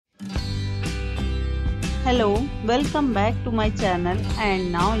Hello, welcome back to my channel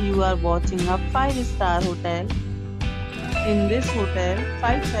and now you are watching a 5-star hotel. In this hotel,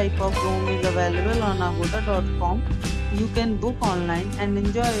 5 type of room is available on agoda.com. You can book online and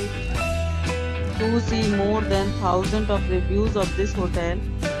enjoy it. To see more than thousands of reviews of this hotel,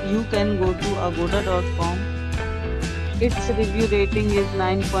 you can go to agoda.com. Its review rating is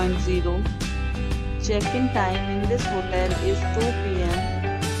 9.0. Check-in time in this hotel is 2 p.m.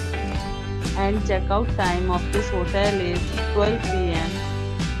 and checkout time of this hotel is 12 p.m.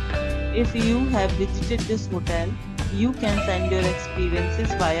 If you have visited this hotel, you can send your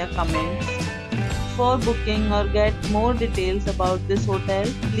experiences via comments. For booking or get more details about this hotel,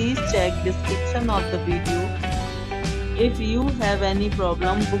 please check description of the video. If you have any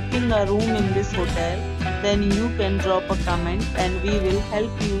problem booking a room in this hotel, then you can drop a comment and we will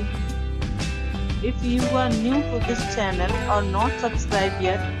help you. If you are new to this channel or not subscribed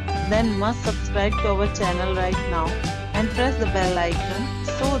yet, then must subscribe to our channel right now and press the bell icon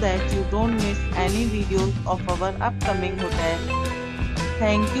so that you don't miss any videos of our upcoming hotel.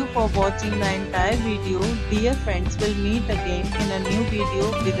 Thank you for watching the entire video. Dear friends, will meet again in a new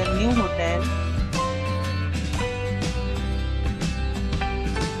video with a new hotel.